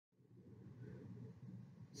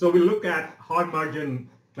So we look at hard margin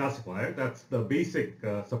classifier. That's the basic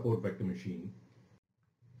support vector machine.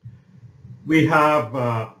 We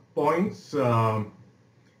have points in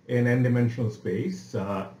n-dimensional space,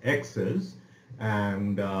 x's,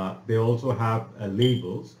 and they also have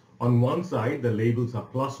labels. On one side, the labels are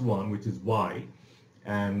 +1, which is y,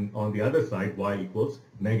 and on the other side, y equals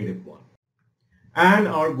 -1. And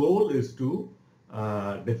our goal is to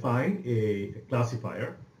define a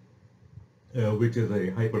classifier, which is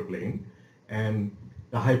a hyperplane, and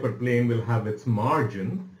the hyperplane will have its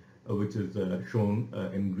margin, which is shown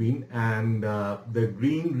in green, and the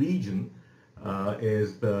green region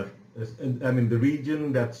the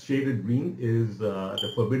region that's shaded green is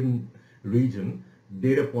the forbidden region.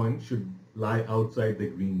 Data points should lie outside the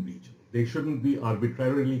green region. They shouldn't be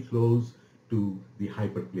arbitrarily close to the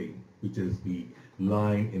hyperplane, which is the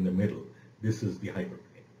line in the middle. This is the hyperplane.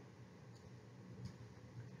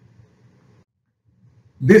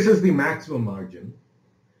 This is the maximum margin,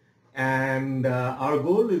 and our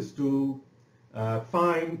goal is to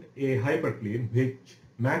find a hyperplane which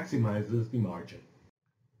maximizes the margin.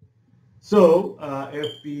 So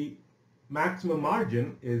if the maximum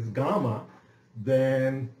margin is gamma,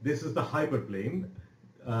 then this is the hyperplane.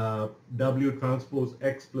 W transpose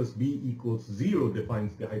x plus b equals 0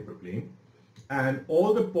 defines the hyperplane. And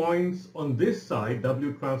all the points on this side,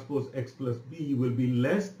 W transpose x plus b, will be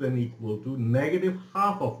less than equal to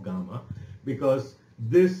 -half of gamma, because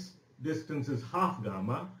this distance is half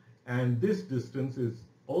gamma, and this distance is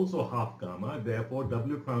also half gamma. Therefore,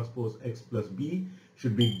 W transpose x plus b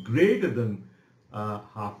should be greater than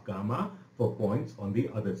half gamma for points on the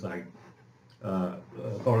other side,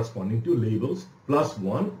 corresponding to labels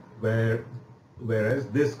 +1, whereas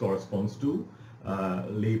this corresponds to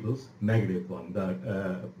labels -1, the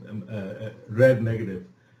red negative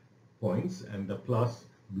points and the plus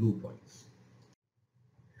blue points.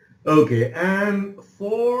 Okay, and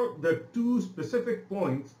for the two specific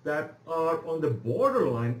points that are on the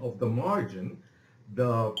borderline of the margin,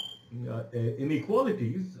 the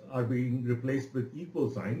inequalities are being replaced with equal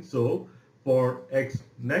signs. So for x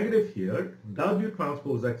negative here, W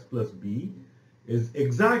transpose x plus b is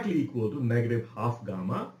exactly equal to -half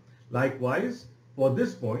gamma. Likewise, for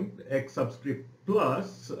this point, x subscript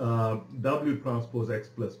plus W transpose x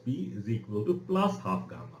plus b is equal to +half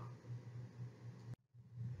gamma.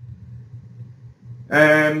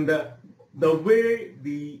 And the way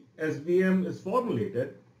the SVM is formulated,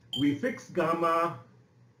 we fix gamma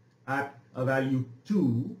at a value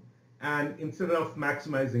 2, and instead of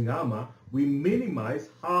maximizing gamma, we minimize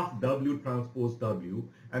half W transpose W,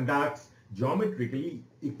 and that's geometrically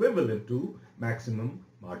equivalent to maximum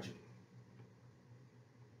margin.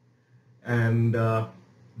 And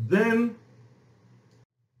then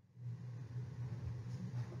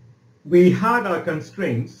we had our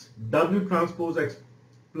constraints. W transpose x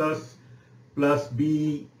plus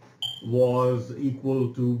b was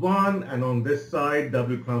equal to 1, and on this side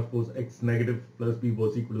W transpose x negative plus b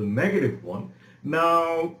was equal to -1.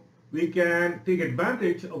 Now we can take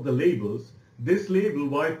advantage of the labels. This label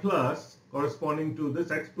y plus corresponding to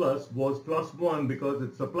this x plus was +1 because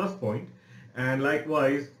it's a plus point, and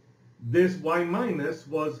likewise this y minus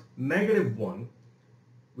was -1,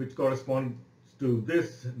 which corresponds to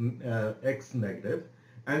this x negative.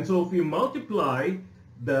 And so if we multiply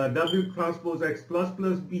the W transpose x plus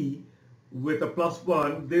b with a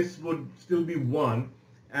 +1, this would still be 1,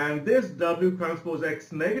 and this W transpose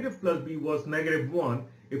x negative plus b was -1.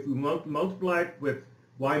 If we multiply it with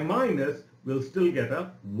y minus, we'll still get a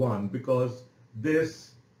 1, because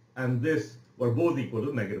this and this were both equal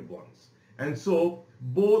to -1s. And so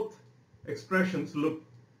both expressions look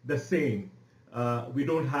the same. We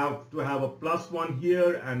don't have to have a +1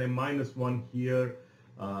 here and a -1 here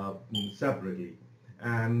separately.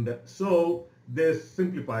 And so this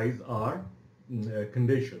simplifies our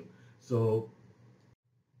condition. So,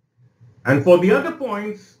 and for the other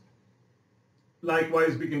points,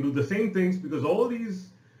 likewise, we can do the same things, because all these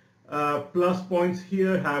plus points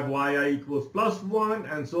here have yi equals +1,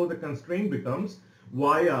 and so the constraint becomes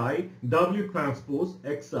yi W transpose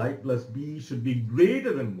xi plus b should be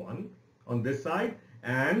greater than 1 on this side,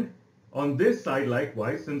 and on this side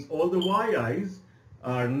likewise, since all the yi's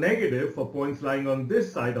are negative for points lying on this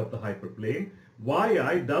side of the hyperplane,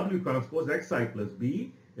 yi W transpose xi plus b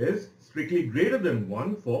is strictly greater than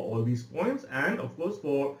 1 for all these points, and of course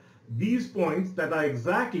for these points that are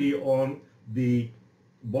exactly on the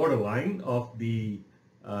borderline of the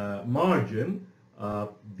margin,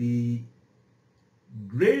 the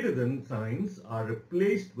greater than signs are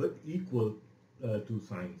replaced with equal to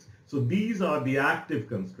signs. So these are the active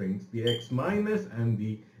constraints, the x minus and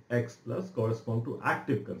the x plus correspond to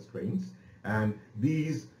active constraints, and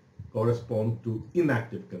these correspond to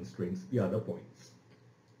inactive constraints, the other points.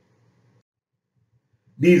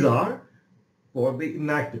 These are for the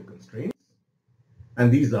inactive constraints,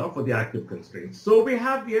 and these are for the active constraints. So we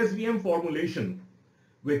have the SVM formulation,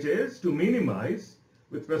 which is to minimize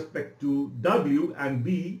with respect to W and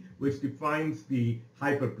B, which defines the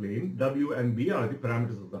hyperplane. W and B are the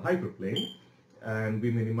parameters of the hyperplane, and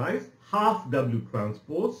we minimize half W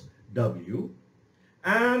transpose W,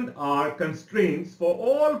 and our constraints for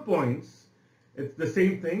all points, it's the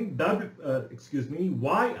same thing,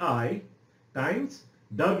 Yi times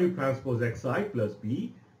W transpose Xi plus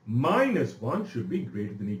B minus 1 should be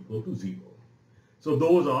greater than or equal to 0. So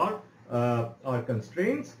those are our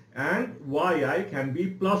constraints, and Yi can be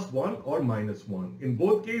plus 1 or minus 1. In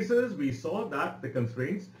both cases, we saw that the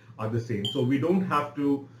constraints are the same. So we don't have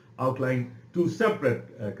to outline two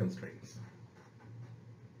separate constraints.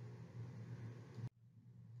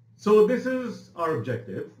 So this is our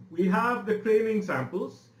objective. We have the training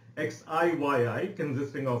samples, Xi, Yi,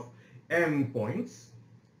 consisting of n points.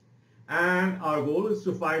 And our goal is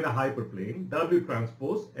to find a hyperplane, W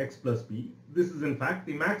transpose X plus B. This is in fact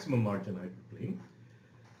the maximum margin hyperplane.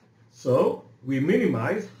 So we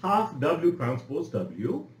minimize half W transpose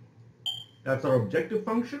W. That's our objective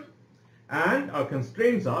function. And our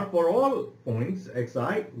constraints are for all points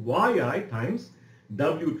Xi, Yi times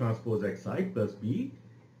W transpose Xi plus B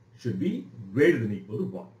should be greater than or equal to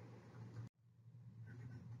 1.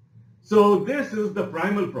 So this is the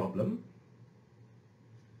primal problem.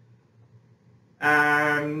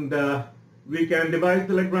 And we can devise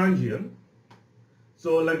the Lagrangian.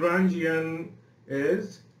 So Lagrangian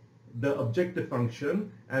is the objective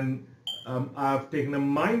function, and I've taken a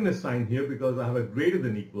minus sign here because I have a greater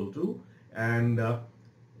than or equal to, and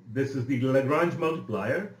this is the Lagrange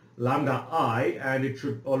multiplier, lambda I, and it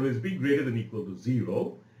should always be greater than or equal to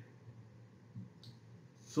 0.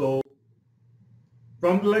 So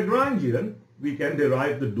from the Lagrangian, we can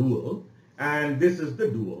derive the dual, and this is the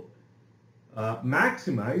dual.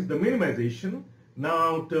 Maximize, the minimization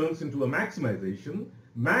now turns into a maximization,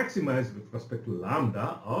 maximize with respect to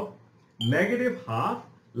lambda of negative half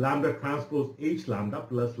lambda transpose H lambda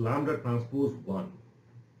plus lambda transpose 1,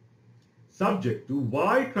 subject to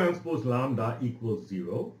Y transpose lambda equals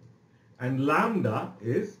 0, and lambda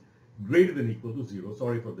is greater than or equal to 0.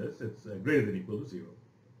 Sorry for this, it's greater than or equal to 0.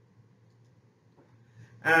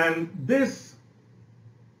 And this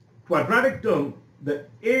quadratic term, the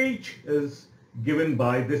H, is given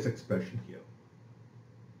by this expression here.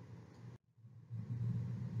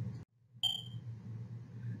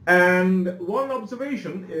 And one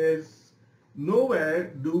observation is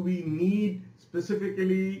nowhere do we need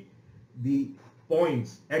specifically the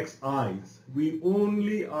points Xi's. We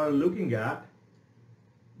only are looking at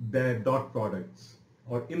their dot products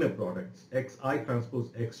or inner products, Xi transpose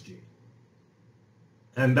Xj.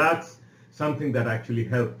 And that's something that actually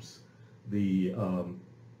helps the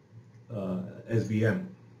SVM.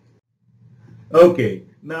 Okay,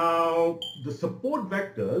 now the support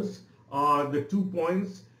vectors are the 2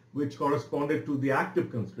 points which corresponded to the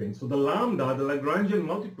active constraint. So the lambda, the Lagrangian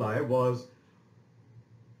multiplier, was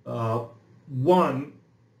not 1,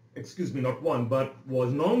 but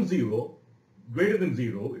was non-zero, greater than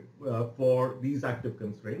 0 for these active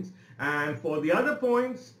constraints. And for the other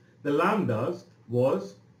points, the lambdas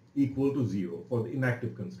was equal to 0 for the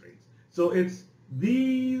inactive constraints. So it's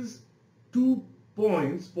these 2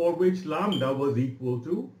 points for which lambda was equal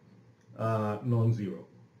to non-zero.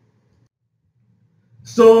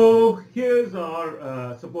 So here's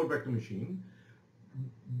our support vector machine.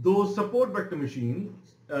 Those support vector machines,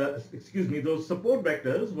 those support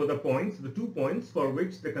vectors were the points, the 2 points for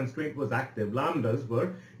which the constraint was active. Lambdas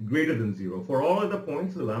were greater than 0. For all other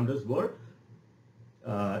points, the lambdas were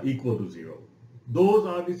equal to 0. Those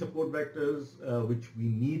are the support vectors which we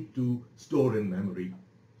need to store in memory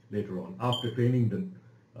later on after training the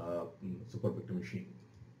support vector machine.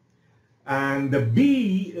 And the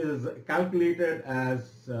B is calculated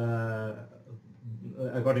as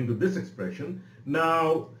according to this expression.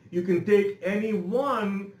 Now you can take any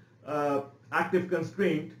one active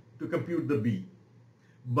constraint to compute the B,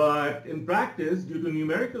 but in practice, due to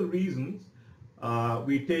numerical reasons,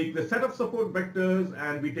 we take the set of support vectors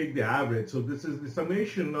and we take the average. So this is the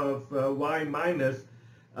summation of y minus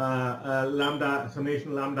lambda,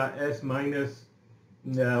 summation lambda s minus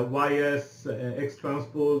ys x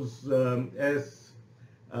transpose s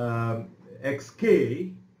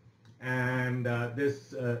xk, and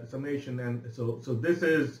this summation, and so this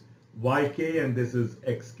is yk and this is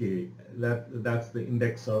xk. That's the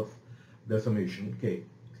index of the summation k.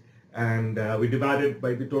 and we divide it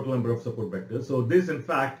by the total number of support vectors. So this, in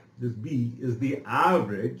fact, this B is the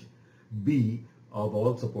average B of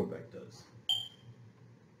all support vectors.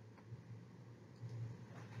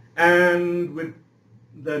 And with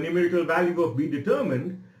the numerical value of B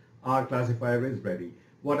determined, our classifier is ready.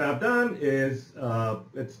 What I've done is,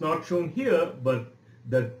 it's not shown here, but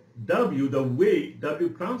the W, the weight, W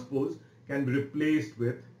transpose, can be replaced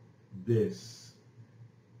with this.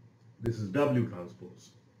 This is W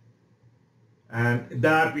transpose. And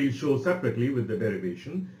that we'll show separately with the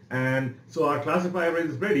derivation. And so our classifier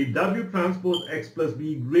is ready. W transpose X plus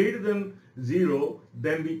B greater than 0,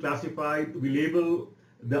 then we label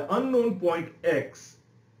the unknown point X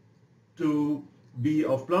to be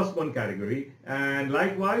of +1 category. And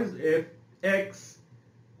likewise, if X,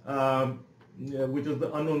 which is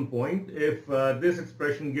the unknown point, if this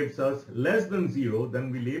expression gives us less than 0,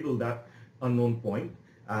 then we label that unknown point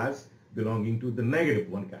as belonging to the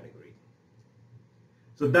 -1 category.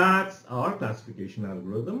 So that's our classification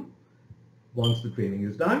algorithm once the training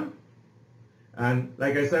is done. And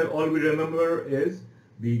like I said, all we remember is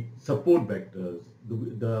the support vectors,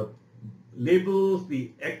 the labels,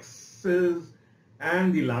 the x's,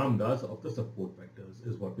 and the lambdas of the support vectors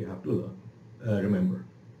is what we have to learn, remember.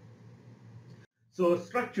 So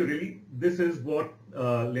structurally, this is what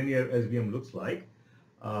linear SVM looks like.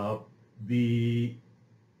 The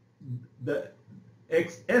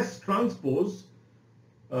S transpose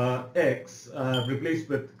X replaced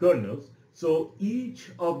with kernels. So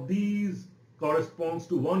each of these corresponds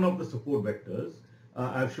to one of the support vectors.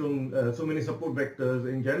 I've shown so many support vectors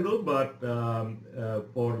in general, but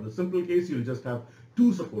for the simple case, you'll just have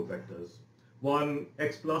two support vectors, one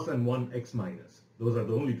X plus and one X minus. Those are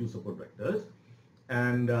the only two support vectors.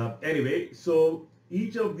 And anyway, so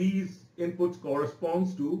each of these inputs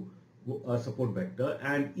corresponds to a support vector,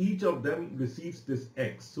 and each of them receives this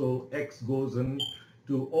X. So X goes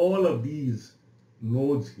into all of these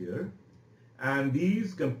nodes here, and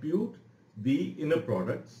these compute the inner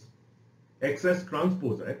products, XS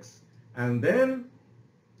transpose X, and then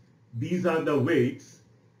these are the weights,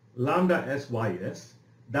 lambda SYS,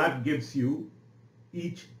 that gives you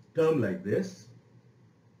each term like this.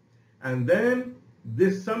 And then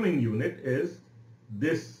this summing unit is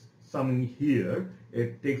this summing here.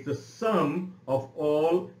 It takes the sum of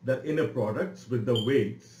all the inner products with the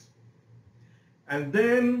weights. And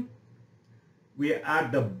then we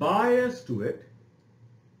add the bias to it.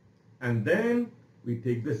 And then we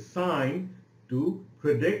take the sign to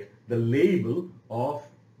predict the label of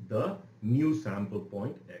the new sample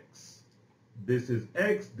point X. This is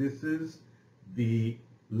X. This is the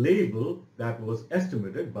label that was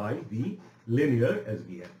estimated by the linear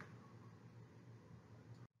SVM.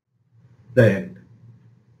 The end.